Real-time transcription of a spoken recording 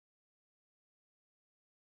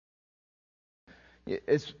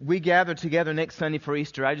As we gather together next Sunday for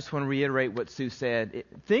Easter, I just want to reiterate what Sue said.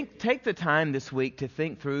 Take the time this week to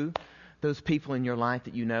think through those people in your life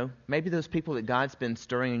that you know. Maybe those people that God's been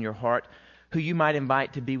stirring in your heart who you might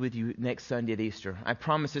invite to be with you next Sunday at Easter. I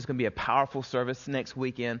promise there's going to be a powerful service next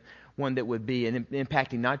weekend, one that would be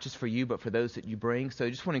impacting not just for you, but for those that you bring. So I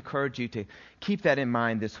just want to encourage you to keep that in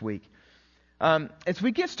mind this week. As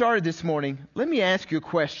we get started this morning, let me ask you a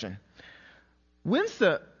question. When's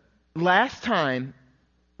the last time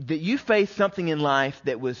that you faced something in life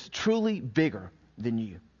that was truly bigger than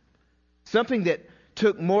you? Something that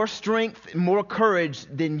took more strength and more courage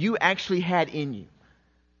than you actually had in you.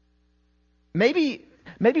 Maybe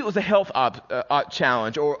it was a health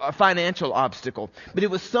challenge or a financial obstacle, but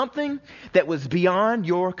it was something that was beyond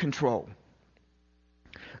your control.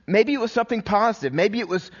 Maybe it was something positive. Maybe it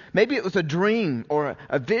was a dream or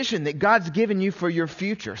a vision that God's given you for your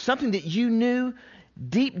future. Something that you knew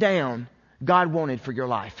deep down God wanted for your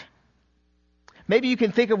life. Maybe you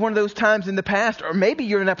can think of one of those times in the past, or maybe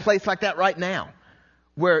you're in a place like that right now,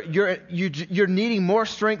 where you're needing more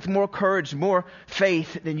strength, more courage, more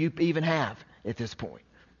faith than you even have at this point.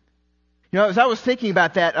 You know, as I was thinking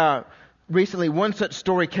about that recently, one such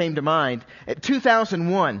story came to mind. At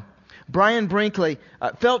 2001, Brian Brinkley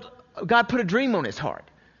felt God put a dream on his heart.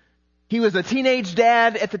 He was a teenage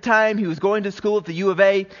dad at the time. He was going to school at the U of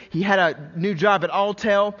A. He had a new job at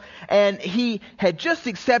Alltel. And he had just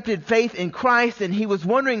accepted faith in Christ. And he was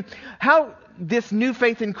wondering how this new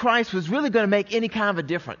faith in Christ was really going to make any kind of a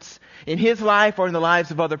difference in his life or in the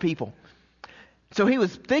lives of other people. So he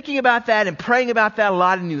was thinking about that and praying about that a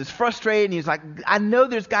lot. And he was frustrated. And he was like, I know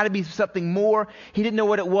there's got to be something more. He didn't know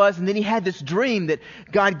what it was. And then he had this dream that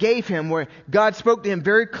God gave him where God spoke to him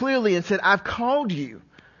very clearly and said, I've called you.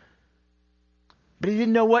 But he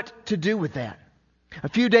didn't know what to do with that. A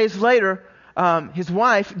few days later, his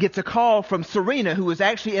wife gets a call from Serena, who was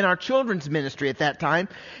actually in our children's ministry at that time.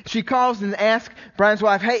 She calls and asks Brian's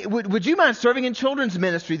wife, hey, would you mind serving in children's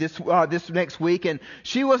ministry this next week? And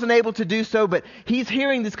she wasn't able to do so, but he's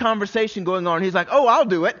hearing this conversation going on. He's like, oh, I'll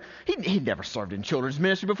do it. He'd never served in children's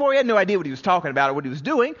ministry before. He had no idea what he was talking about or what he was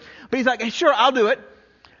doing. But he's like, hey, sure, I'll do it.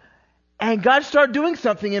 And God started doing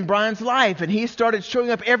something in Brian's life, and he started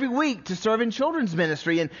showing up every week to serve in children's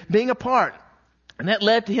ministry and being a part. And that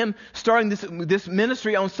led to him starting this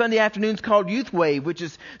ministry on Sunday afternoons called Youth Wave, which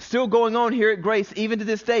is still going on here at Grace even to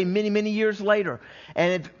this day, many, many years later.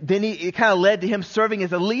 And then it kind of led to him serving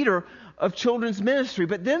as a leader of children's ministry.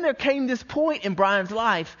 But then there came this point in Brian's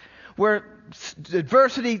life where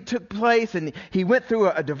adversity took place, and he went through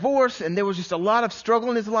a divorce, and there was just a lot of struggle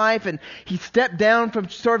in his life, and he stepped down from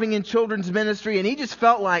serving in children's ministry, and he just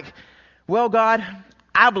felt like, well, God,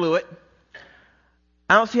 I blew it.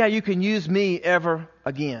 I don't see how you can use me ever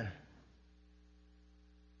again.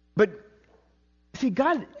 But see,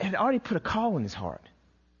 God had already put a call in his heart.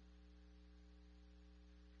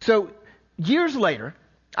 So years later,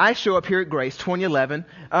 I show up here at Grace, 2011.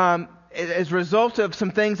 As a result of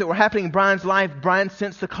some things that were happening in Brian's life, Brian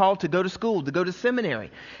sensed the call to go to school, to go to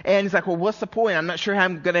seminary. And he's like, well, what's the point? I'm not sure how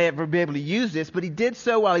I'm going to ever be able to use this. But he did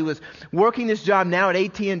so while he was working this job now at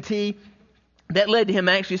AT&T. That led to him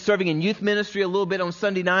actually serving in youth ministry a little bit on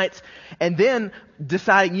Sunday nights. And then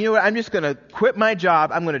deciding, you know what, I'm just going to quit my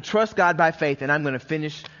job. I'm going to trust God by faith, and I'm going to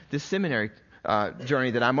finish this seminary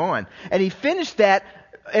journey that I'm on. And he finished that,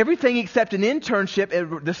 everything except an internship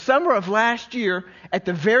in the summer of last year, at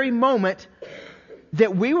the very moment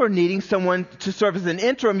that we were needing someone to serve as an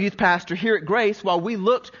interim youth pastor here at Grace while we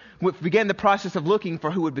began the process of looking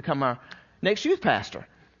for who would become our next youth pastor.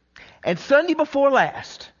 And Sunday before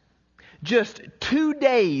last, just 2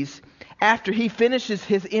 days after he finishes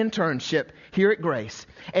his internship here at Grace,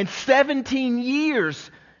 and 17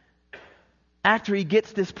 years after he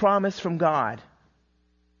gets this promise from God,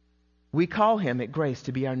 we call him at Grace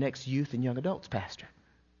to be our next youth and young adults pastor.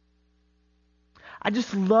 I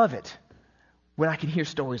just love it when I can hear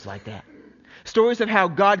stories like that. Stories of how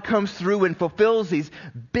God comes through and fulfills these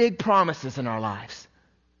big promises in our lives.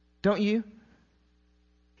 Don't you?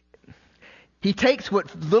 He takes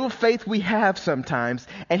what little faith we have sometimes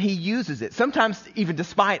and he uses it, sometimes even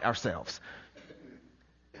despite ourselves.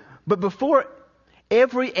 But before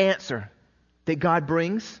every answer that God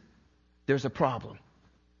brings, there's a problem,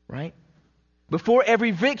 right? Before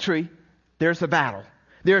every victory, there's a battle.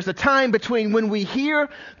 There's a time between when we hear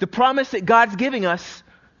the promise that God's giving us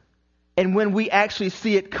and when we actually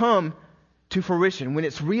see it come to fruition, when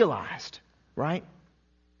it's realized, right?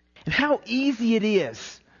 And how easy it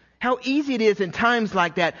is in times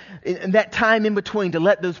like that, in that time in between, to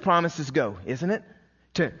let those promises go, isn't it?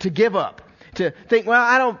 To give up. to think, well,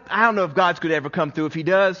 I don't know if God's going to ever come through. If He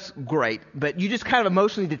does, great. But you just kind of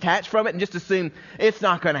emotionally detach from it and just assume it's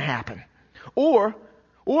not going to happen. Or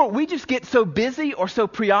we just get so busy or so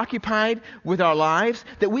preoccupied with our lives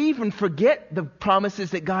that we even forget the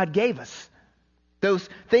promises that God gave us. Those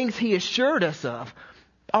things He assured us of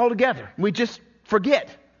altogether. We just forget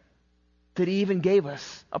that He even gave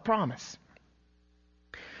us a promise.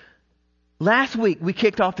 Last week, we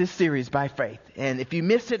kicked off this series by faith. And if you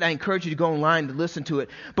missed it, I encourage you to go online to listen to it.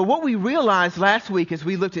 But what we realized last week as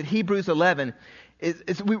we looked at Hebrews 11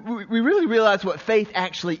 is we really realized what faith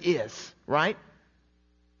actually is, right?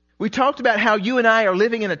 We talked about how you and I are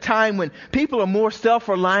living in a time when people are more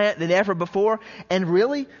self-reliant than ever before. And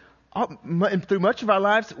really, through much of our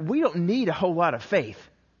lives, we don't need a whole lot of faith,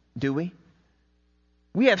 do we?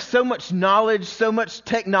 We have so much knowledge, so much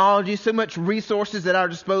technology, so much resources at our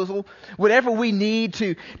disposal, whatever we need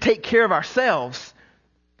to take care of ourselves,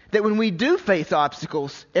 that when we do face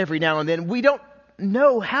obstacles every now and then, we don't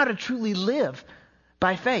know how to truly live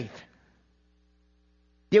by faith.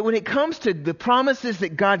 Yet when it comes to the promises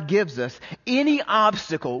that God gives us, any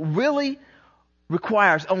obstacle really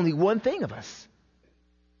requires only one thing of us,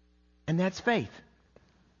 and that's faith.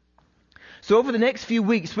 So over the next few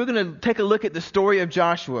weeks, we're going to take a look at the story of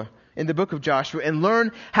Joshua in the book of Joshua and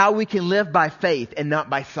learn how we can live by faith and not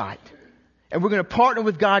by sight. And we're going to partner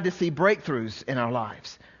with God to see breakthroughs in our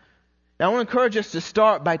lives. Now, I want to encourage us to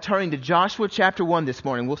start by turning to Joshua chapter 1 this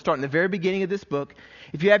morning. We'll start in the very beginning of this book.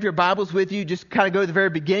 If you have your Bibles with you, just kind of go to the very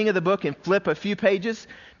beginning of the book and flip a few pages.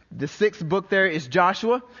 The 6th book there is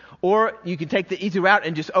Joshua. Or you can take the easy route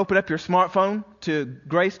and just open up your smartphone to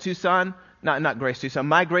Grace Tucson. Not Grace Tucson,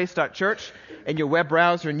 mygrace.church in your web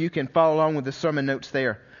browser, and you can follow along with the sermon notes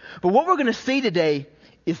there. But what we're going to see today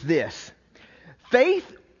is this.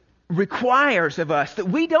 Faith requires of us that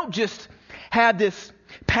we don't just have this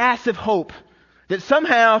passive hope that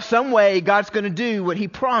somehow, some way, God's going to do what He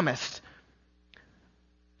promised.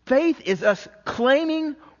 Faith is us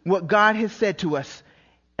claiming what God has said to us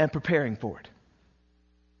and preparing for it.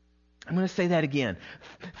 I'm going to say that again.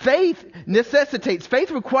 Faith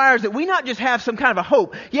requires that we not just have some kind of a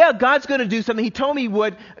hope. Yeah, God's going to do something. He told me He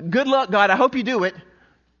would. Good luck, God. I hope you do it.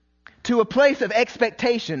 To a place of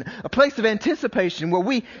expectation, a place of anticipation where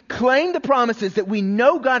we claim the promises that we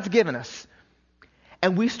know God's given us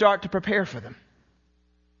and we start to prepare for them.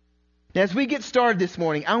 Now, as we get started this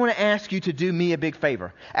morning, I want to ask you to do me a big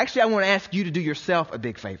favor. Actually, I want to ask you to do yourself a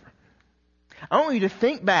big favor. I want you to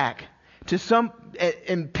think back to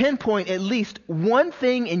and pinpoint at least one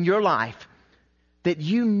thing in your life that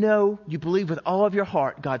you know, you believe with all of your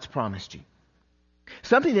heart God's promised you.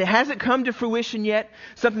 Something that hasn't come to fruition yet,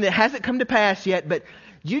 something that hasn't come to pass yet, but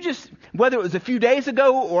you just, whether it was a few days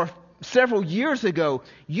ago or several years ago,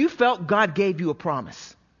 you felt God gave you a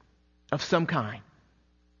promise of some kind.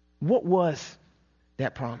 What was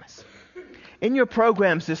that promise? In your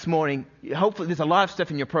programs this morning, hopefully there's a lot of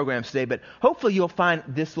stuff in your programs today, but hopefully you'll find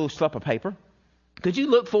this little slip of paper. Could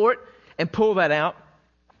you look for it and pull that out?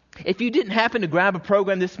 If you didn't happen to grab a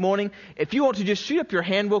program this morning, if you want to just shoot up your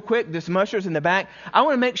hand real quick, there's some ushers in the back. I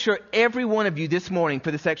want to make sure every one of you this morning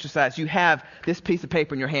for this exercise, you have this piece of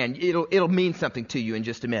paper in your hand. It'll mean something to you in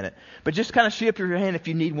just a minute. But just kind of shoot up your hand if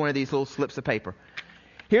you need one of these little slips of paper.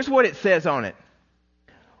 Here's what it says on it.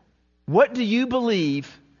 What do you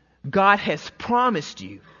believe God has promised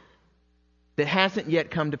you that hasn't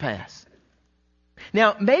yet come to pass?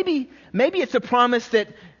 Now, maybe it's a promise that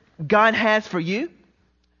God has for you.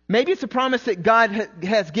 Maybe it's a promise that God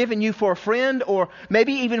has given you for a friend, or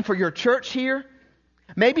maybe even for your church here.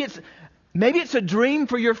 Maybe it's a dream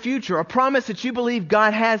for your future, a promise that you believe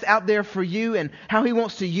God has out there for you and how He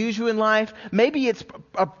wants to use you in life. Maybe it's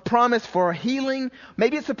a promise for healing.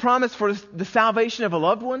 Maybe it's a promise for the salvation of a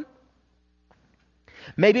loved one.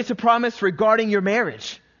 Maybe it's a promise regarding your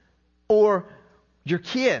marriage or your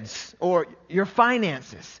kids or your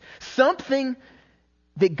finances. Something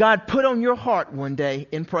that God put on your heart one day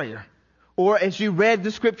in prayer. Or as you read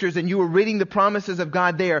the scriptures and you were reading the promises of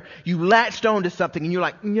God there, you latched on to something and you're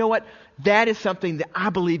like, you know what? That is something that I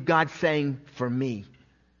believe God's saying for me.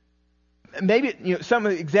 Maybe some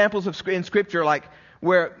of the examples in Scripture, like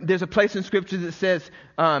where there's a place in Scripture that says,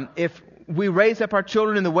 if we raise up our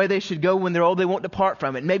children in the way they should go, when they're old, they won't depart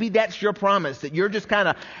from it. Maybe that's your promise that you're just kind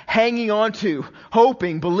of hanging on to,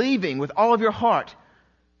 hoping, believing with all of your heart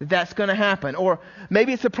that that's going to happen. Or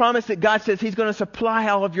maybe it's a promise that God says He's going to supply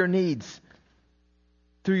all of your needs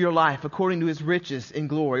through your life according to His riches in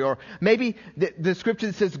glory. Or maybe the scripture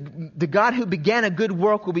that says the God who began a good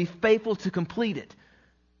work will be faithful to complete it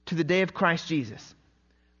to the day of Christ Jesus.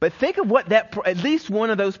 But think of what at least one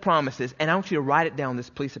of those promises, and I want you to write it down on this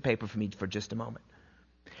piece of paper for me for just a moment.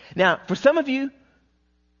 Now, for some of you,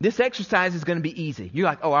 this exercise is going to be easy. You're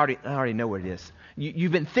like, oh, I already know what it is.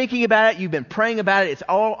 You've been thinking about it. You've been praying about it. It's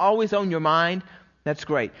always on your mind. That's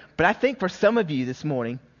great. But I think for some of you this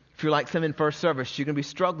morning, if you're like some in first service, you're going to be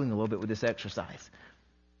struggling a little bit with this exercise.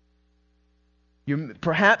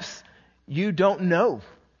 Perhaps you don't know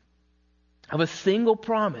of a single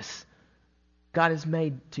promise God has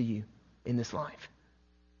made to you in this life.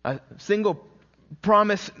 A single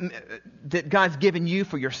promise that God's given you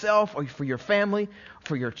for yourself or for your family,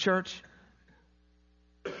 for your church.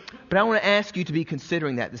 But I want to ask you to be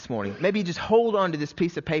considering that this morning. Maybe just hold on to this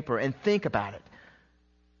piece of paper and think about it.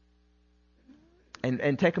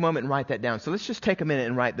 And take a moment and write that down. So let's just take a minute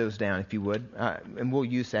and write those down, if you would. And we'll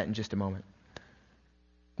use that in just a moment.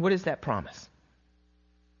 What is that promise?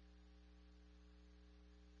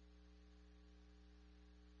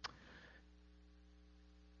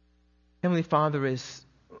 Heavenly Father, as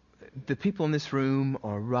the people in this room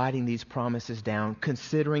are writing these promises down,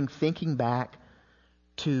 considering, thinking back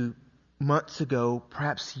to months ago,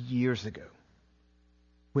 perhaps years ago,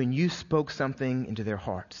 when you spoke something into their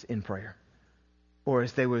hearts in prayer, or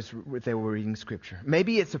as they were reading Scripture.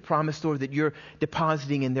 Maybe it's a promise, Lord, that you're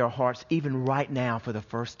depositing in their hearts even right now for the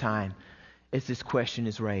first time as this question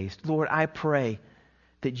is raised. Lord, I pray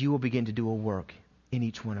that you will begin to do a work in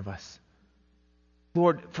each one of us.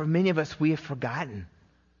 Lord, for many of us, we have forgotten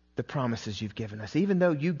the promises you've given us, even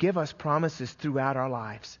though you give us promises throughout our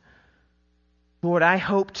lives. Lord, I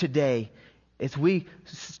hope today, as we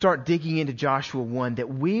start digging into Joshua 1, that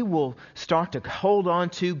we will start to hold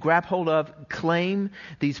on to, grab hold of, claim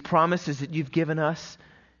these promises that you've given us,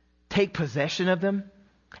 take possession of them,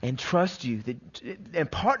 and trust you and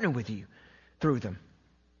partner with you through them.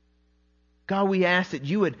 God, we ask that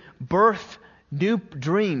you would birth new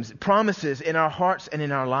dreams, promises in our hearts and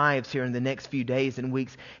in our lives here in the next few days and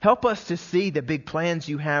weeks. Help us to see the big plans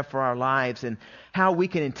you have for our lives and how we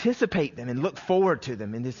can anticipate them and look forward to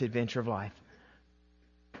them in this adventure of life.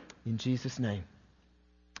 In Jesus' name,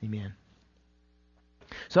 amen.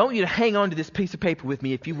 So I want you to hang on to this piece of paper with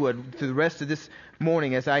me, if you would, through the rest of this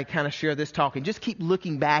morning as I kind of share this talk. And just keep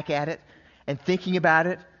looking back at it and thinking about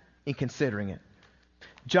it and considering it.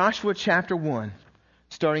 Joshua chapter 1.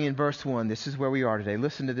 Starting in verse 1, this is where we are today.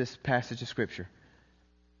 Listen to this passage of Scripture.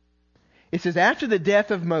 It says, after the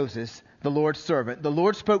death of Moses, the Lord's servant, the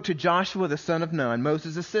Lord spoke to Joshua the son of Nun,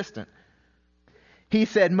 Moses' assistant. He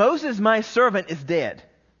said, Moses, my servant, is dead.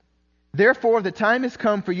 Therefore, the time has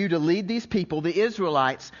come for you to lead these people, the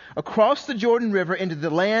Israelites, across the Jordan River into the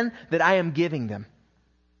land that I am giving them.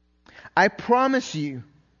 I promise you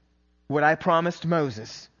what I promised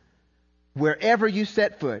Moses. Wherever you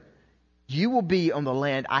set foot, you will be on the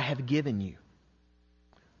land I have given you.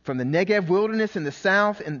 From the Negev wilderness in the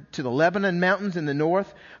south and to the Lebanon mountains in the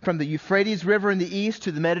north, from the Euphrates River in the east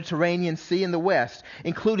to the Mediterranean Sea in the west,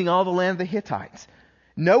 including all the land of the Hittites.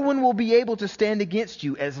 No one will be able to stand against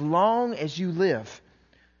you as long as you live.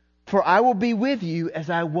 For I will be with you as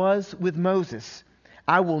I was with Moses.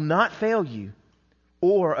 I will not fail you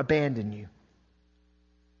or abandon you.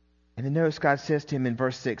 And then notice God says to him in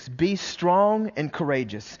verse 6, be strong and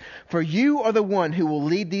courageous, for you are the one who will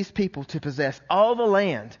lead these people to possess all the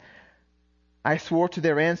land I swore to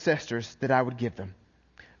their ancestors that I would give them.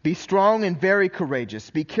 Be strong and very courageous.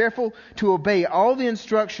 Be careful to obey all the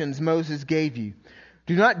instructions Moses gave you.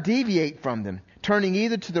 Do not deviate from them, turning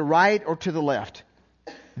either to the right or to the left.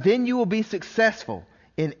 Then you will be successful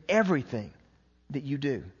in everything that you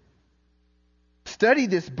do. Study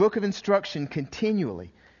this book of instruction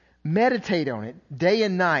continually. Meditate on it day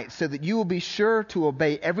and night so that you will be sure to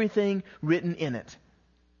obey everything written in it.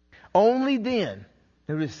 Only then,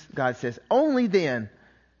 notice God says, only then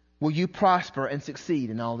will you prosper and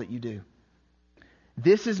succeed in all that you do.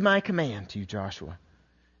 This is my command to you, Joshua.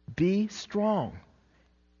 Be strong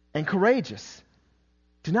and courageous.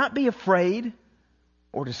 Do not be afraid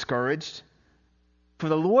or discouraged, for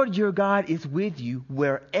the Lord your God is with you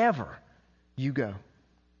wherever you go.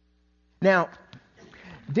 Now,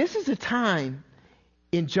 this is a time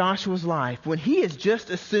in Joshua's life when he has just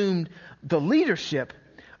assumed the leadership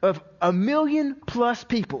of 1 million plus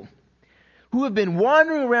people who have been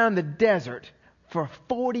wandering around the desert for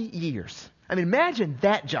 40 years. I mean, imagine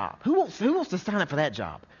that job. Who wants to sign up for that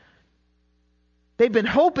job? They've been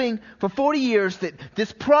hoping for 40 years that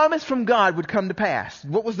this promise from God would come to pass.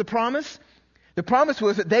 What was the promise? The promise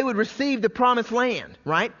was that they would receive the promised land,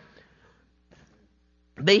 right?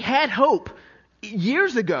 They had hope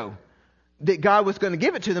years ago that God was going to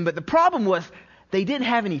give it to them, but the problem was they didn't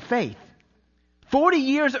have any faith. 40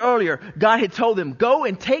 years earlier, God had told them, go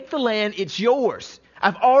and take the land, it's yours.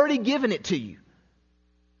 I've already given it to you.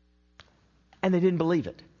 And they didn't believe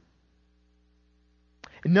it.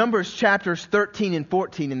 In Numbers chapters 13 and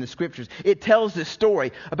 14 in the scriptures, it tells this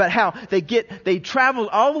story about how they traveled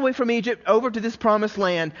all the way from Egypt over to this promised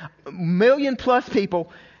land, 1 million plus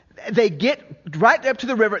people. They get right up to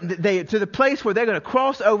the river, to the place where they're going to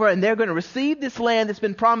cross over and they're going to receive this land that's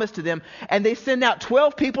been promised to them. And they send out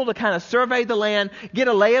 12 people to kind of survey the land, get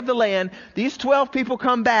a lay of the land. These 12 people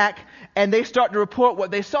come back and they start to report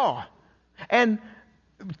what they saw. And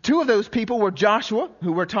 2 of those people were Joshua,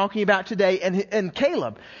 who we're talking about today, and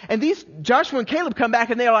Caleb. And these Joshua and Caleb come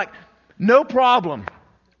back and they're like, no problem.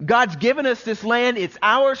 God's given us this land. It's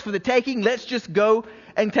ours for the taking. Let's just go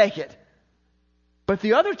and take it. But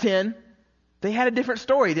the other 10, they had a different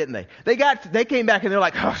story, didn't they? They came back and they're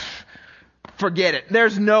like, oh, forget it.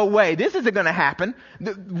 There's no way. This isn't going to happen.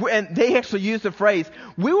 And they actually used the phrase,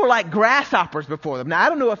 we were like grasshoppers before them. Now, I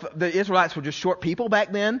don't know if the Israelites were just short people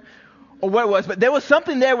back then or what it was, but there was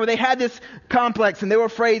something there where they had this complex and they were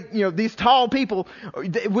afraid, these tall people,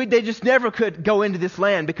 they just never could go into this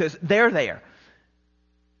land because they're there.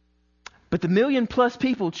 But the 1 million plus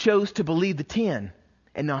people chose to believe the 10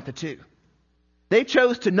 and not the 2. They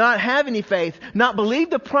chose to not have any faith, not believe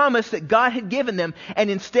the promise that God had given them,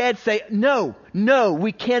 and instead say, no,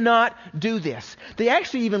 we cannot do this. They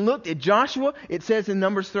actually even looked at Joshua. It says in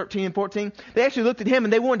Numbers 13 and 14, they actually looked at him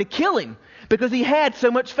and they wanted to kill him because he had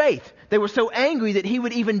so much faith. They were so angry that he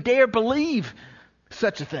would even dare believe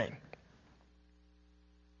such a thing.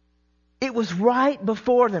 It was right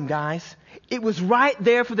before them, guys. It was right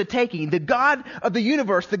there for the taking. The God of the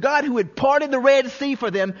universe, the God who had parted the Red Sea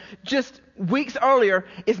for them just weeks earlier,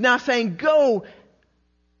 is now saying, go.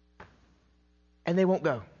 And they won't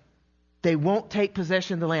go. They won't take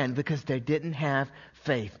possession of the land because they didn't have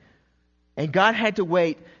faith. And God had to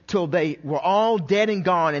wait till they were all dead and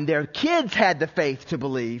gone and their kids had the faith to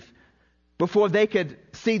believe before they could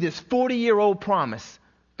see this 40-year-old promise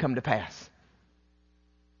come to pass.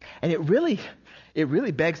 And it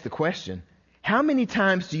really begs the question, how many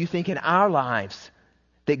times do you think in our lives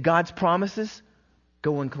that God's promises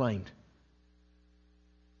go unclaimed?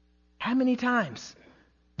 How many times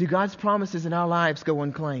do God's promises in our lives go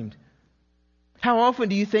unclaimed? How often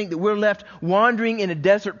do you think that we're left wandering in a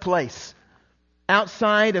desert place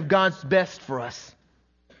outside of God's best for us?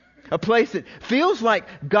 A place that feels like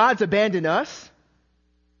God's abandoned us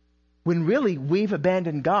when really we've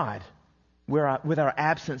abandoned God with our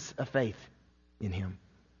absence of faith in Him.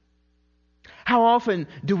 How often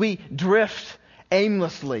do we drift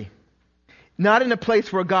aimlessly, not in a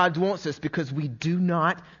place where God wants us because we do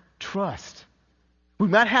not trust? We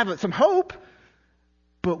might have some hope,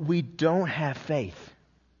 but we don't have faith.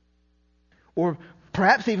 Or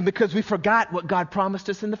perhaps even because we forgot what God promised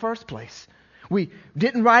us in the first place. We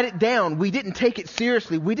didn't write it down. We didn't take it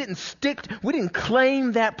seriously. We didn't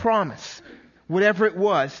claim that promise, whatever it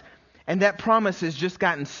was. And that promise has just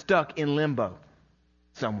gotten stuck in limbo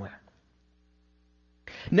somewhere.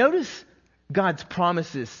 Notice God's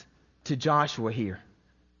promises to Joshua here.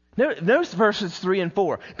 Notice verses 3 and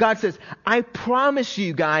 4. God says, I promise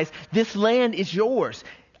you guys, this land is yours.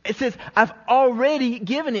 It says, I've already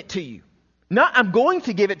given it to you. Not I'm going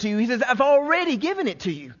to give it to you. He says, I've already given it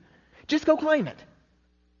to you. Just go claim it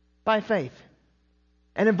by faith.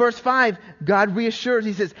 And in verse 5, God reassures,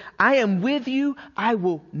 He says, I am with you. I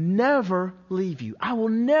will never leave you. I will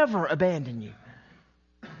never abandon you.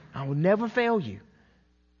 I will never fail you.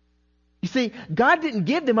 You see, God didn't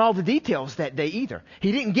give them all the details that day either.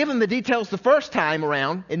 He didn't give them the details the first time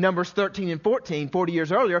around in Numbers 13 and 14, 40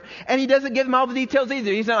 years earlier, and He doesn't give them all the details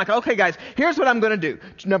either. He's not like, okay guys, here's what I'm going to do.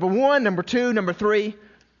 Number 1, number 2, number 3.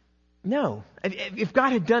 No. If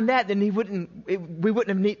God had done that, then they wouldn't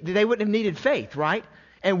have needed faith, right?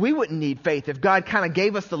 And we wouldn't need faith if God kind of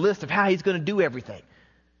gave us the list of how He's going to do everything.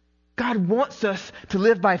 God wants us to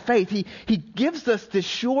live by faith. He gives us this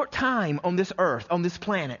short time on this earth, on this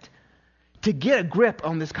planet, to get a grip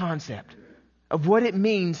on this concept of what it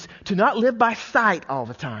means to not live by sight all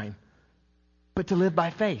the time, but to live by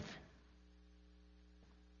faith.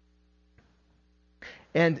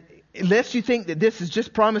 And unless you think that this is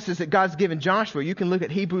just promises that God's given Joshua, you can look at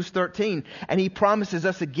Hebrews 13, and He promises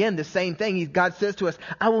us again the same thing. God says to us,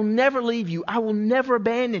 I will never leave you. I will never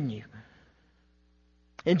abandon you.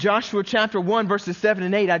 In Joshua chapter 1, verses 7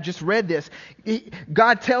 and 8, I just read this.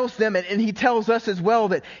 God tells them, and He tells us as well,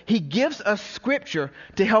 that He gives us Scripture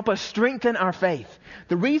to help us strengthen our faith.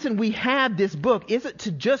 The reason we have this book isn't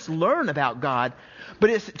to just learn about God,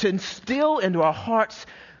 but it's to instill into our hearts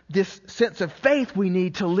this sense of faith we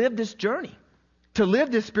need to live this journey, to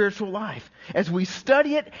live this spiritual life. As we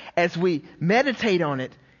study it, as we meditate on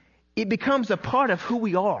it, it becomes a part of who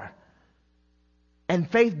we are. And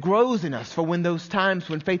faith grows in us for when those times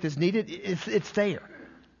when faith is needed, it's there.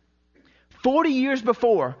 40 years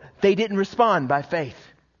before, they didn't respond by faith.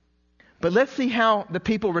 But let's see how the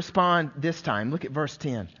people respond this time. Look at verse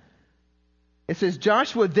 10. It says,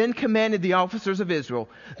 Joshua then commanded the officers of Israel,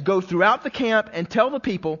 go throughout the camp and tell the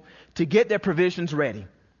people to get their provisions ready.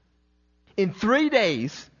 In 3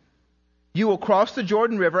 days, you will cross the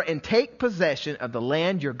Jordan River and take possession of the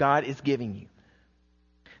land your God is giving you.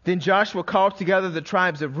 Then Joshua called together the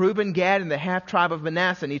tribes of Reuben, Gad, and the half-tribe of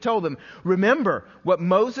Manasseh, and he told them, remember what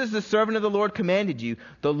Moses, the servant of the Lord, commanded you.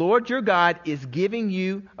 The Lord your God is giving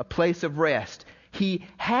you a place of rest. He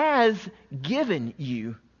has given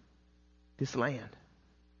you this land.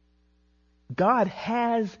 God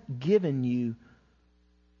has given you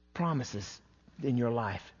promises in your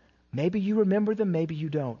life. Maybe you remember them, maybe you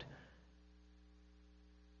don't.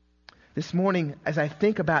 This morning, as I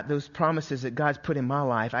think about those promises that God's put in my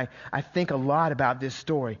life, I think a lot about this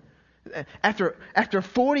story. After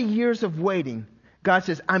 40 years of waiting, God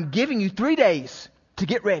says, I'm giving you 3 days to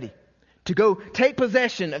get ready, to go take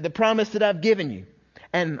possession of the promise that I've given you.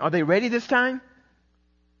 And are they ready this time?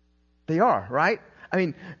 They are, right? I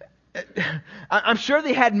mean, I'm sure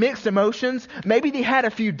they had mixed emotions. Maybe they had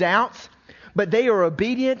a few doubts, but they are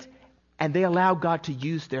obedient and they allow God to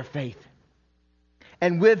use their faith.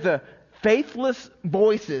 And with the faithless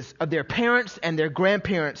voices of their parents and their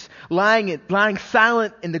grandparents lying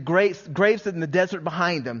silent in the graves in the desert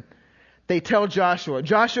behind them, they tell Joshua,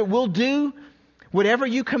 Joshua, we'll do whatever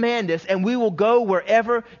you command us and we will go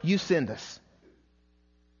wherever you send us.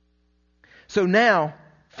 So now,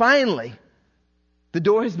 finally, the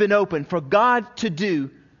door has been opened for God to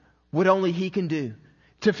do what only He can do,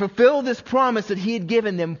 to fulfill this promise that He had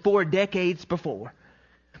given them 4 decades before.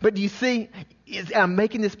 But do you see, I'm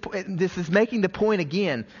making this is making the point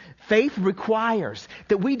again. Faith requires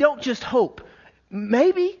that we don't just hope.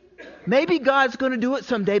 Maybe God's going to do it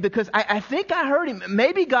someday because I think I heard Him.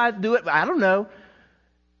 Maybe God'll do it, but I don't know.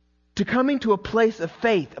 To coming to a place of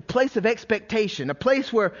faith, a place of expectation, a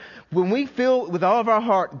place where when we feel with all of our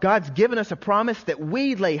heart, God's given us a promise that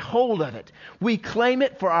we lay hold of it. We claim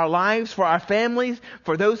it for our lives, for our families,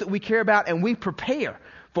 for those that we care about, and we prepare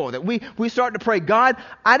for that. We start to pray, God,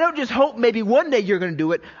 I don't just hope maybe one day you're going to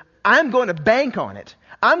do it. I'm going to bank on it.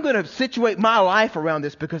 I'm going to situate my life around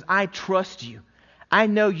this because I trust you. I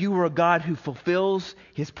know you are a God who fulfills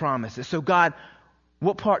His promises. So God,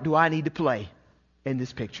 what part do I need to play in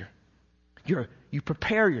this picture? You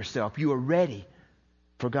prepare yourself. You are ready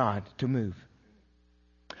for God to move.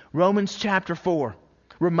 Romans chapter 4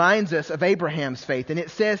 reminds us of Abraham's faith, and it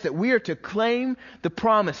says that we are to claim the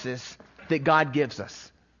promises that God gives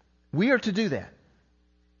us. We are to do that.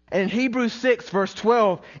 And in Hebrews 6 verse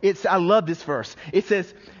 12, I love this verse. It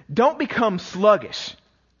says, don't become sluggish,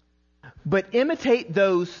 but imitate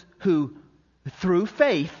those who, through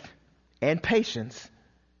faith and patience,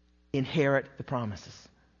 inherit the promises.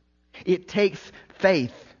 It takes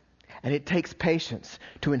faith and it takes patience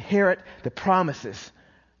to inherit the promises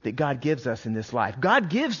that God gives us in this life. God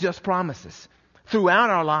gives us promises throughout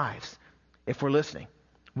our lives. If we're listening,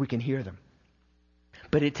 we can hear them.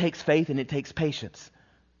 But it takes faith and it takes patience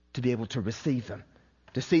to be able to receive them,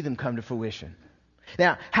 to see them come to fruition.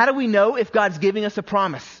 Now, how do we know if God's giving us a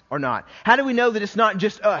promise or not? How do we know that it's not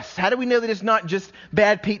just us? How do we know that it's not just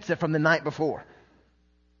bad pizza from the night before?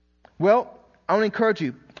 Well, I want to encourage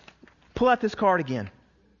you, pull out this card again,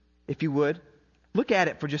 if you would. Look at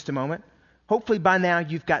it for just a moment. Hopefully by now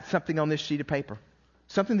you've got something on this sheet of paper.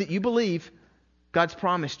 Something that you believe God's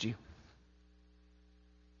promised you.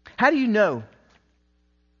 How do you know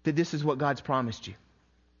that this is what God's promised you?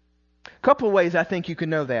 A couple of ways I think you can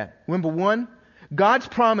know that. Number one, God's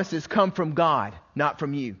promises come from God, not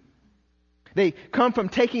from you. They come from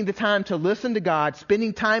taking the time to listen to God,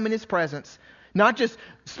 spending time in His presence, not just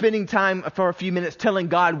spending time for a few minutes telling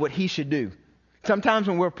God what He should do. Sometimes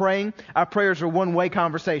when we're praying, our prayers are one-way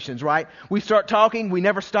conversations, right? We start talking, we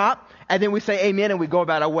never stop, and then we say amen and we go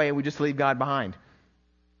about our way and we just leave God behind.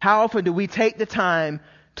 How often do we take the time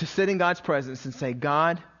to sit in God's presence and say,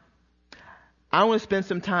 God, I want to spend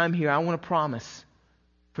some time here. I want to promise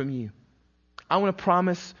from you. I want to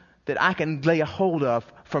promise that I can lay a hold of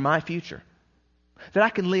for my future. That I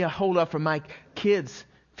can lay a hold of for my kids'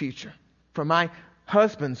 future. For my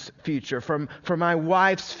husband's future. For my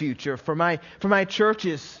wife's future. For my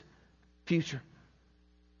church's future.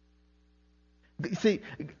 See,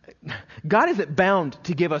 God isn't bound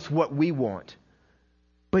to give us what we want.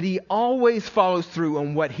 But He always follows through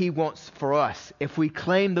on what He wants for us if we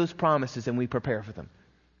claim those promises and we prepare for them.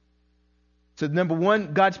 So number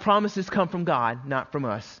one, God's promises come from God, not from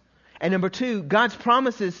us. And number two, God's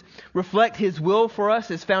promises reflect His will for us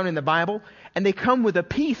as found in the Bible, and they come with a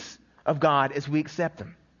peace of God as we accept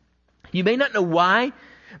them. You may not know why,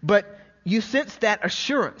 but you sense that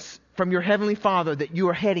assurance from your Heavenly Father that you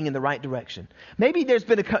are heading in the right direction. Maybe there's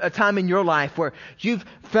been a time in your life where you've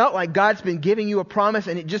felt like God's been giving you a promise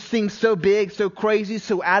and it just seems so big, so crazy,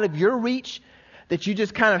 so out of your reach that you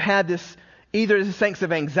just kind of had this, either this sense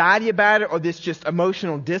of anxiety about it or this just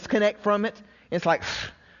emotional disconnect from it. It's like,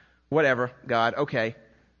 whatever, God, okay.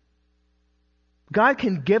 God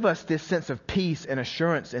can give us this sense of peace and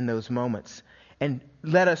assurance in those moments and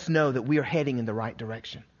let us know that we are heading in the right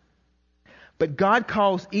direction. But God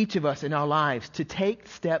calls each of us in our lives to take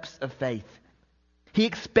steps of faith. He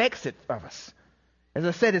expects it of us. As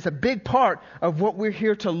I said, it's a big part of what we're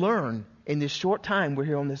here to learn in this short time we're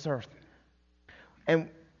here on this earth. And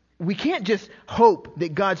we can't just hope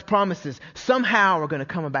that God's promises somehow are going to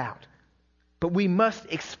come about. But we must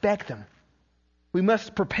expect them. We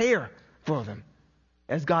must prepare for them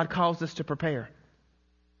as God calls us to prepare.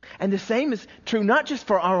 And the same is true not just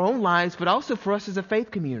for our own lives, but also for us as a faith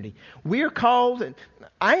community. We are called, and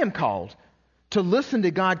I am called, to listen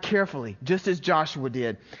to God carefully, just as Joshua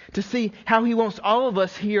did, to see how He wants all of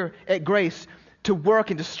us here at Grace to work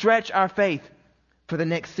and to stretch our faith for the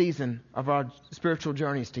next season of our spiritual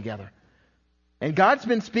journeys together. And God's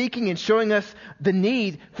been speaking and showing us the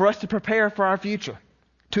need for us to prepare for our future,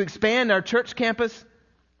 to expand our church campus,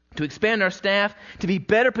 to expand our staff, to be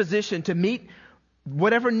better positioned to meet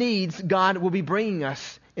whatever needs God will be bringing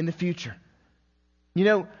us in the future. You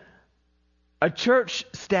know, a church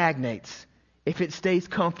stagnates if it stays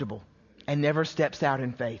comfortable and never steps out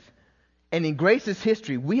in faith. And in Grace's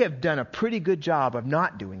history, we have done a pretty good job of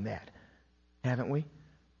not doing that, haven't we?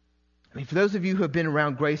 I mean, for those of you who have been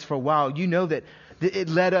around Grace for a while, you know that it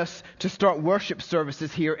led us to start worship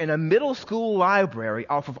services here in a middle school library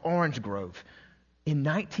off of Orange Grove in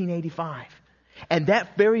 1985. And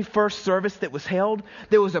that very first service that was held,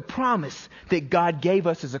 there was a promise that God gave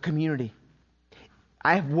us as a community.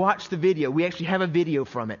 I have watched the video. We actually have a video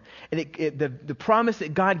from it. And the promise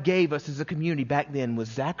that God gave us as a community back then was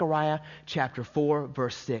Zechariah chapter 4,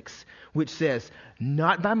 verse 6, which says,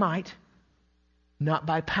 "Not by might, not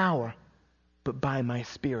by power, but by my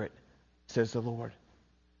Spirit, says the Lord."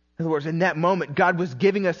 In other words, in that moment, God was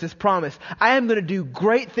giving us this promise. I am going to do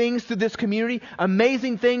great things through this community,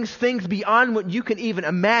 amazing things, things beyond what you can even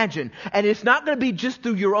imagine. And it's not going to be just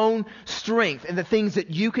through your own strength and the things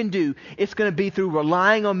that you can do. It's going to be through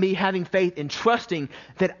relying on me, having faith, and trusting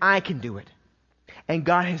that I can do it. And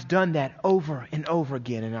God has done that over and over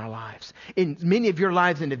again in our lives. In many of your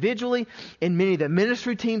lives individually, in many of the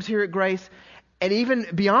ministry teams here at Grace, and even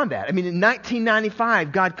beyond that. I mean, in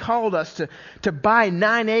 1995, God called us to buy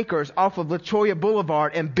 9 acres off of La Cholla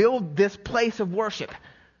Boulevard and build this place of worship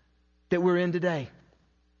that we're in today.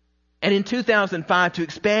 And in 2005, to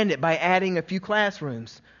expand it by adding a few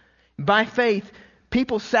classrooms. By faith,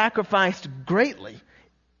 people sacrificed greatly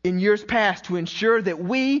in years past to ensure that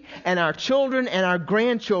we and our children and our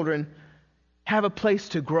grandchildren have a place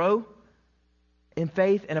to grow in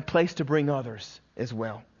faith and a place to bring others as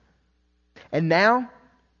well. And now,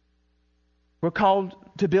 we're called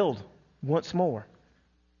to build once more.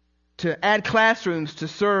 To add classrooms to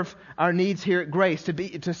serve our needs here at Grace.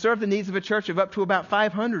 To serve the needs of a church of up to about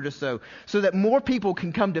 500 or so. So that more people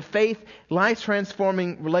can come to faith,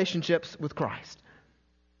 life-transforming relationships with Christ.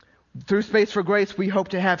 Through Space for Grace, we hope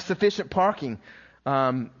to have sufficient parking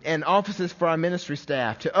and offices for our ministry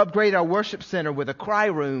staff, to upgrade our worship center with a cry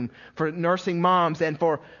room for nursing moms, and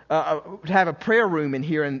for to have a prayer room in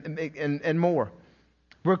here and more.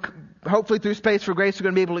 We're hopefully through Space for Grace, we're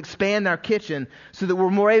going to be able to expand our kitchen so that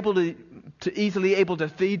we're more able to easily able to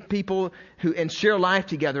feed people and share life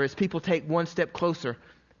together as people take one step closer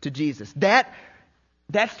to Jesus.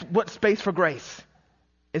 That's what Space for Grace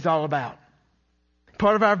is all about.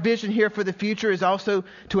 Part of our vision here for the future is also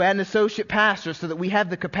to add an associate pastor so that we have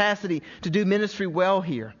the capacity to do ministry well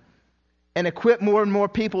here and equip more and more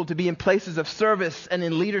people to be in places of service and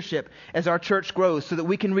in leadership as our church grows so that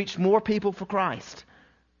we can reach more people for Christ.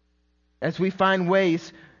 As we find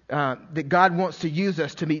ways that God wants to use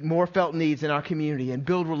us to meet more felt needs in our community and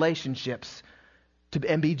build relationships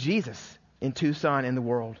and be Jesus in Tucson and the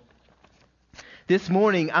world. This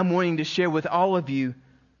morning, I'm wanting to share with all of you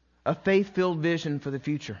a faith-filled vision for the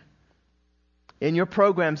future. In your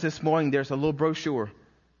programs this morning, there's a little brochure.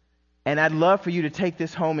 And I'd love for you to take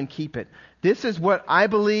this home and keep it. This is what I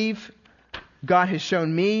believe God has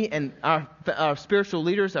shown me, and our spiritual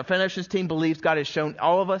leaders, our foundations team believes God has shown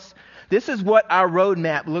all of us. This is what our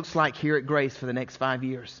roadmap looks like here at Grace for the next 5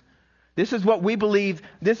 years. This is what we believe.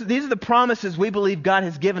 These are the promises we believe God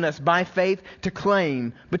has given us by faith to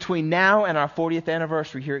claim between now and our 40th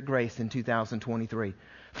anniversary here at Grace in 2023.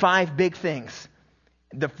 5 big things.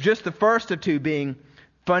 Just the first of 2 being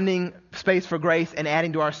funding Space for Grace and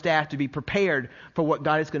adding to our staff to be prepared for what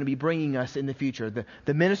God is going to be bringing us in the future.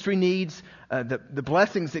 The ministry needs, the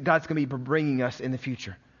blessings that God's going to be bringing us in the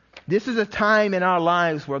future. This is a time in our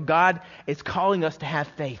lives where God is calling us to have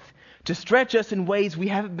faith, to stretch us in ways we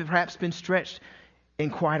haven't perhaps been stretched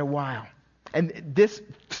in quite a while. And this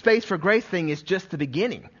Space for Grace thing is just the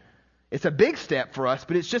beginning. It's a big step for us,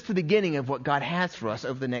 but it's just the beginning of what God has for us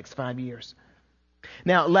over the next 5 years.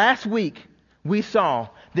 Now, last week, we saw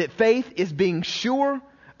that faith is being sure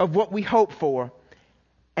of what we hope for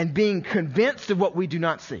and being convinced of what we do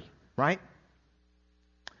not see, right?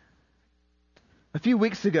 A few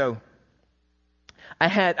weeks ago,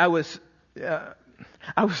 I was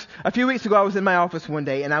in my office one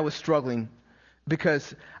day and I was struggling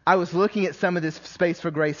because I was looking at some of this Space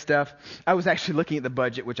for Grace stuff. I was actually looking at the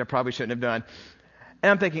budget, which I probably shouldn't have done.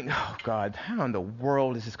 And I'm thinking, oh God, how in the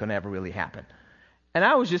world is this going to ever really happen? And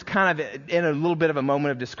I was just kind of in a little bit of a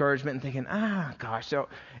moment of discouragement and thinking, gosh, so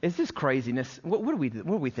is this craziness? What are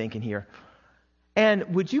we thinking here?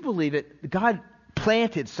 And would you believe it? God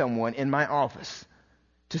planted someone in my office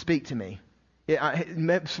to speak to me.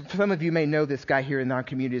 Some of you may know this guy here in our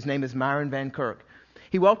community. His name is Myron Van Kirk.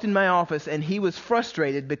 He walked in my office and he was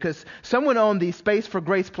frustrated because someone on the Space for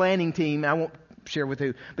Grace planning team, I won't share with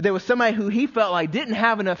who, but there was somebody who he felt like didn't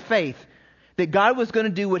have enough faith that God was going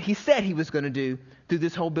to do what he said he was going to do through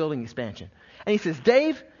this whole building expansion. And he says,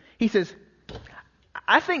 Dave, he says,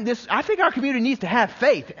 I think our community needs to have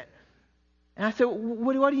faith. And I said,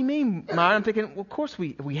 what do you mean, Myron? I'm thinking, well, of course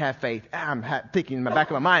we have faith. I'm thinking in the back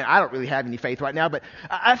of my mind, I don't really have any faith right now, but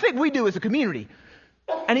I think we do as a community.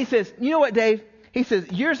 And he says, you know what, Dave? He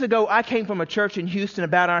says, years ago, I came from a church in Houston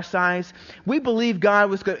about our size. We believed God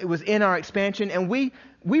was in our expansion, and we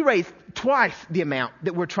raised twice the amount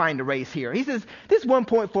that we're trying to raise here. He says, this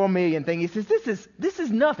 1.4 million thing, he says, this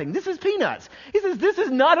is nothing. This is peanuts. He says, this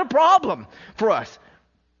is not a problem for us.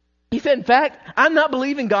 He said, in fact, I'm not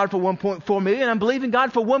believing God for 1.4 million. I'm believing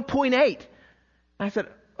God for 1.8. I said,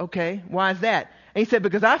 okay, why is that? And he said,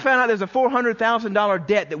 because I found out there's a $400,000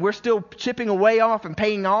 debt that we're still chipping away off and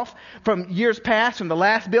paying off from years past, from the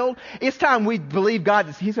last build. It's time we believe God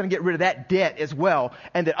that He's going to get rid of that debt as well,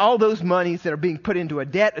 and that all those monies that are being put into a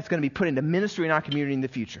debt is going to be put into ministry in our community in the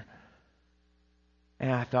future.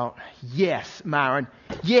 And I thought, yes, Myron,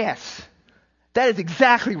 yes, that is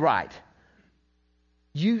exactly right.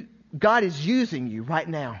 God is using you right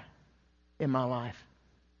now in my life.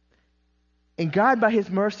 And God, by His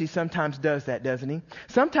mercy, sometimes does that, doesn't He?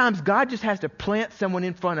 Sometimes God just has to plant someone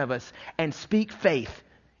in front of us and speak faith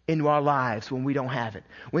into our lives when we don't have it.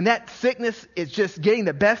 When that sickness is just getting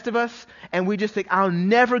the best of us and we just think, I'll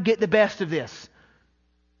never get the best of this.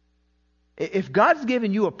 If God's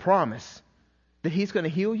given you a promise that He's going to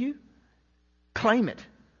heal you, claim it.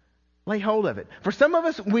 Lay hold of it. For some of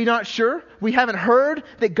us, we're not sure. We haven't heard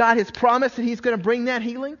that God has promised that He's going to bring that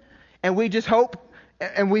healing. And we just hope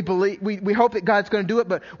and we believe, we hope that God's going to do it.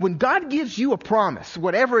 But when God gives you a promise,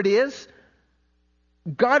 whatever it is,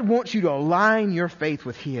 God wants you to align your faith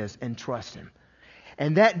with His and trust Him.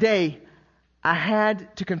 And that day, I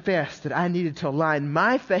had to confess that I needed to align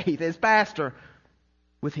my faith as pastor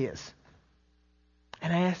with His.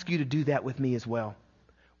 And I ask you to do that with me as well.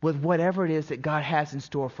 With whatever it is that God has in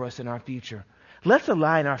store for us in our future. Let's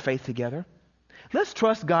align our faith together. Let's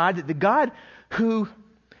trust God that the God who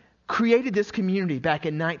created this community back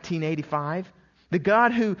in 1985, the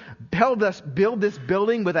God who helped us build this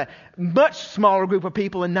building with a much smaller group of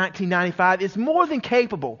people in 1995 is more than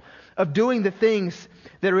capable of doing the things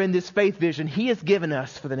that are in this faith vision He has given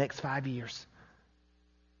us for the next 5 years.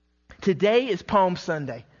 Today is Palm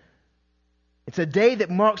Sunday. It's a day that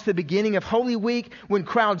marks the beginning of Holy Week when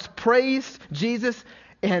crowds praised Jesus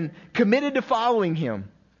and committed to following Him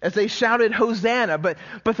as they shouted Hosanna. But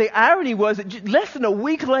the irony was that less than a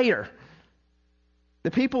week later,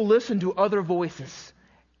 the people listened to other voices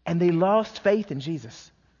and they lost faith in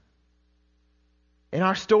Jesus. In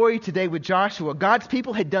our story today with Joshua, God's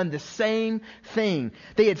people had done the same thing.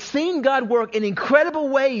 They had seen God work in incredible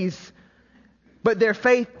ways, but their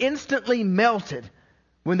faith instantly melted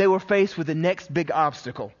when they were faced with the next big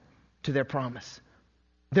obstacle to their promise.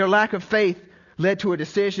 Their lack of faith led to a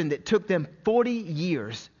decision that took them 40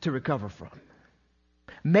 years to recover from.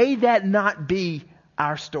 May that not be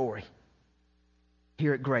our story.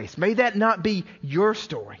 here at Grace. May that not be your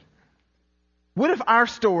story. What if our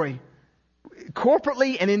story,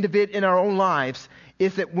 corporately and in our own lives,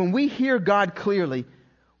 is that when we hear God clearly,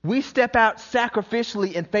 we step out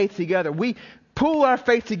sacrificially in faith together. We pull our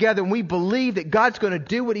faith together and we believe that God's going to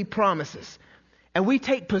do what He promises. And we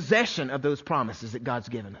take possession of those promises that God's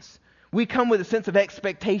given us. We come with a sense of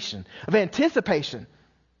expectation, of anticipation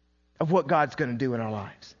of what God's going to do in our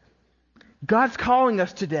lives. God's calling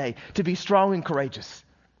us today to be strong and courageous.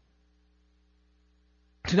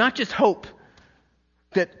 To not just hope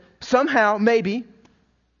that somehow, maybe,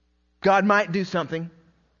 God might do something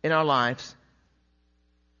in our lives,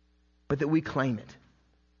 but that we claim it.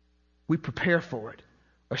 We prepare for it,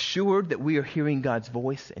 assured that we are hearing God's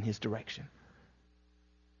voice and His direction.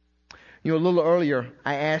 You know, a little earlier,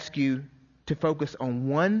 I asked you to focus on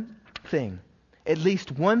one thing, at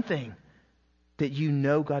least one thing, that you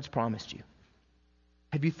know God's promised you.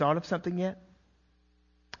 Have you thought of something yet?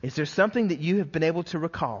 Is there something that you have been able to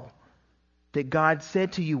recall that God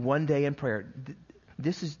said to you one day in prayer,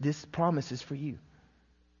 this promise is for you?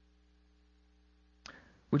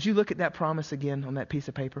 Would you look at that promise again on that piece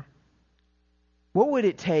of paper? What would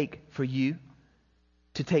it take for you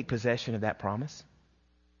to take possession of that promise?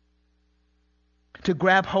 To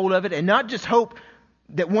grab hold of it and not just hope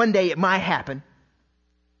that one day it might happen,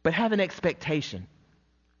 but have an expectation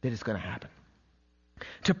that it's going to happen.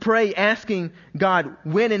 To pray asking God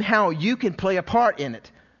when and how you can play a part in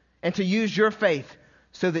it, and to use your faith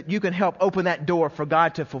so that you can help open that door for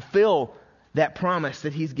God to fulfill that promise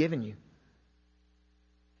that He's given you.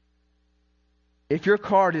 If your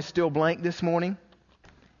card is still blank this morning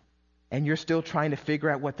and you're still trying to figure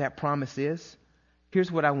out what that promise is,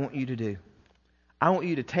 here's what I want you to do. I want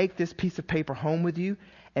you to take this piece of paper home with you,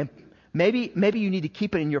 and maybe you need to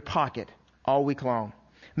keep it in your pocket all week long.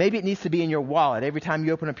 Maybe it needs to be in your wallet. Every time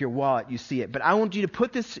you open up your wallet, you see it. But I want you to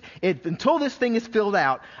put this, until this thing is filled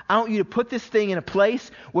out, I want you to put this thing in a place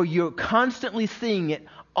where you're constantly seeing it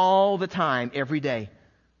all the time, every day.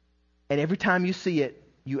 And every time you see it,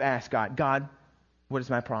 you ask God, God, what is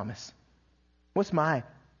my promise? What's my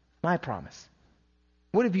promise?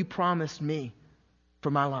 What have you promised me for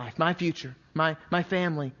my life, my future, my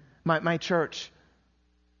family, my church,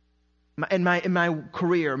 in my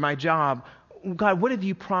career, my job? God, what have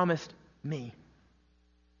you promised me?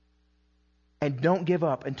 And don't give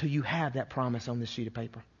up until you have that promise on this sheet of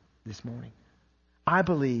paper this morning. I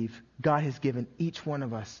believe God has given each one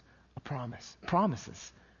of us a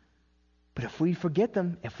promises. But if we forget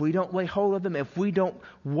them, if we don't lay hold of them, if we don't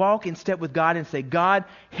walk in step with God and say, God,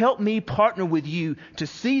 help me partner with you to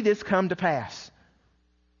see this come to pass,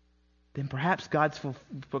 then perhaps God's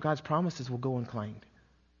promises will go unclaimed.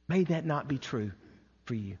 May that not be true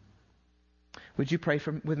for you. Would you pray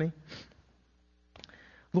with me?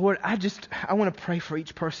 Lord, I want to pray for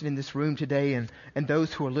each person in this room today and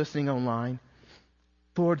those who are listening online.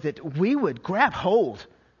 Lord, that we would grab hold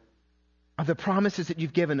of the promises that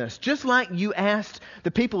you've given us, just like you asked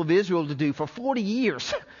the people of Israel to do for 40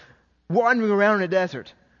 years, wandering around in the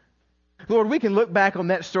desert. Lord, we can look back on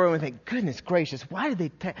that story and think, goodness gracious, why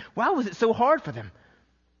was it so hard for them?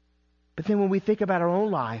 But then when we think about our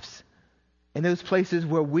own lives and those places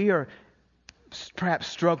where we are perhaps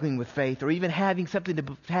struggling with faith or even having something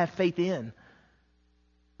to have faith in,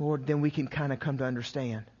 Lord, then we can kind of come to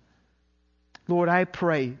understand. Lord, I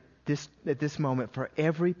pray at this moment for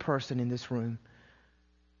every person in this room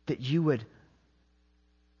that you would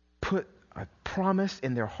put a promise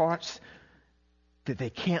in their hearts that they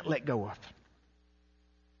can't let go of.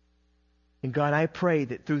 And God, I pray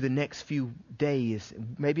that through the next few days,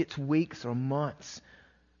 maybe it's weeks or months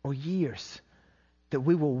or years, that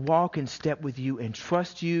we will walk in step with you and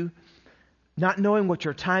trust you, not knowing what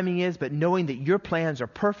your timing is, but knowing that your plans are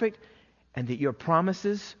perfect and that your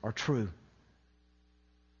promises are true.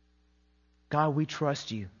 God, we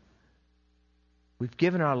trust you. We've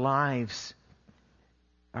given our lives,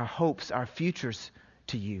 our hopes, our futures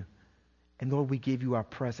to you. And Lord, we give you our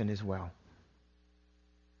present as well.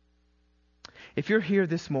 If you're here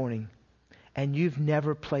this morning and you've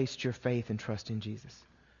never placed your faith and trust in Jesus,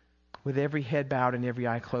 with every head bowed and every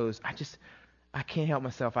eye closed, I can't help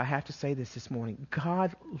myself. I have to say this morning.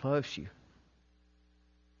 God loves you.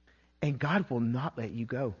 And God will not let you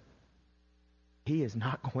go. He is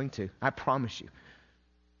not going to. I promise you.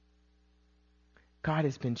 God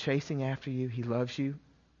has been chasing after you. He loves you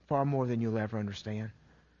far more than you'll ever understand.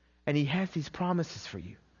 And He has these promises for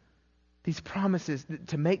you. These promises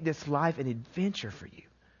to make this life an adventure for you.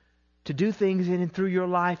 To do things in and through your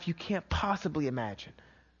life you can't possibly imagine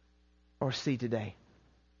or see today.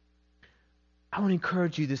 I want to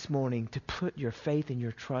encourage you this morning to put your faith and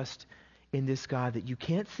your trust in this God that you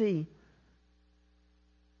can't see,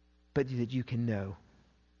 but that you can know.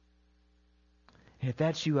 And if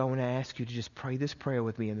that's you, I want to ask you to just pray this prayer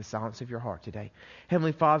with me in the silence of your heart today.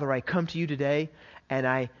 Heavenly Father, I come to you today,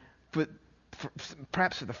 and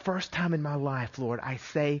perhaps for the first time in my life, Lord, I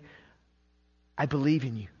say, I believe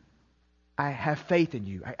in you. I have faith in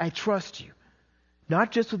you. I trust you.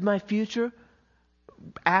 Not just with my future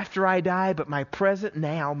after I die, but my present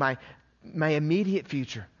now, my immediate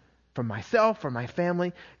future. For myself, for my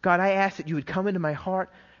family. God, I ask that you would come into my heart.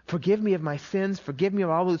 Forgive me of my sins. Forgive me of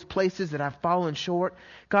all those places that I've fallen short.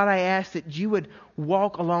 God, I ask that you would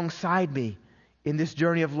walk alongside me in this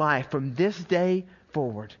journey of life from this day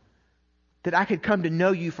forward. That I could come to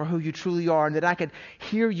know you for who you truly are, and that I could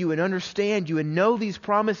hear you and understand you and know these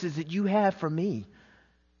promises that you have for me.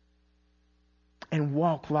 And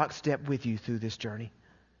walk lockstep with you through this journey.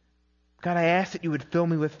 God, I ask that you would fill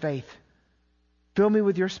me with faith. Fill me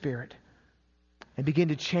with your Spirit. And begin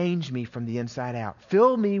to change me from the inside out.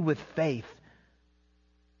 Fill me with faith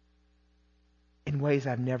in ways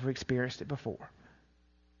I've never experienced it before.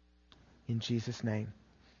 In Jesus' name,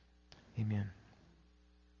 amen.